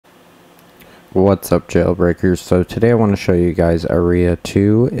What's up, Jailbreakers? So today I want to show you guys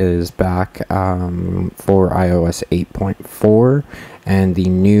Aria² is back for iOS 8.4 and the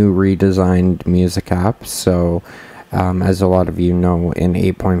new redesigned music app. So as a lot of you know, in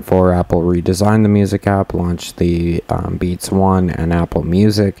 8.4 Apple redesigned the music app, launched the Beats One and Apple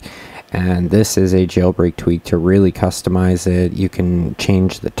Music, and this is a jailbreak tweak to really customize it. You can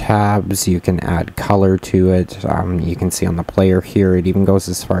change the tabs, you can add color to it. You can see on the player here, it even goes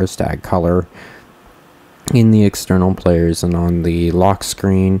as far as to add color in the external players, and on the lock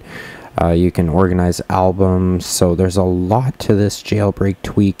screen you can organize albums. So there's a lot to this jailbreak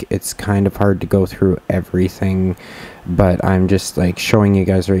tweak. It's kind of hard to go through everything, but I'm just like showing you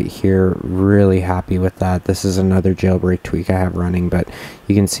guys right here. Really happy with that. This is another jailbreak tweak I have running, but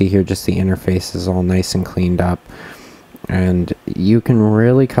you can see here just the interface is all nice and cleaned up, and you can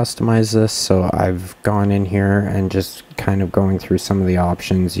really customize this. So I've gone in here and just kind of going through some of the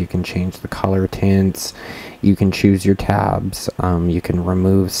options. You can change the color tints, you can choose your tabs, you can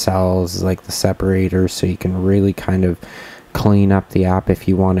remove cells like the separator, so you can really kind of clean up the app if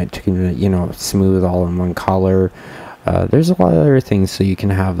you want it to, you know, smooth all in one color. There's a lot of other things, so you can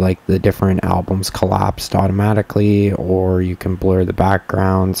have like the different albums collapsed automatically, or you can blur the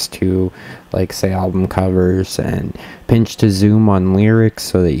backgrounds to like say album covers, and pinch to zoom on lyrics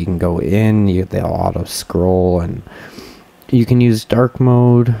so that you can go in, they'll auto scroll, and you can use dark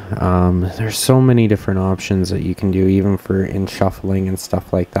mode. There's so many different options that you can do, even for in shuffling and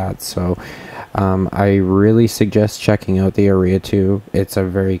stuff like that. So I really suggest checking out the Aria². It's a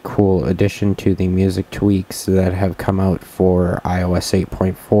very cool addition to the music tweaks that have come out for iOS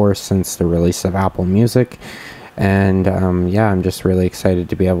 8.4 since the release of Apple Music. And yeah, I'm just really excited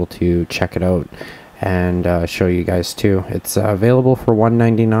to be able to check it out and show you guys too. It's available for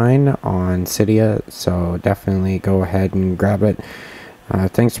 $1.99 on Cydia, so definitely go ahead and grab it.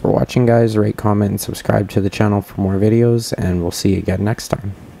 Thanks for watching, guys. Rate, comment, and subscribe to the channel for more videos, and we'll see you again next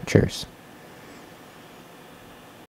time. Cheers.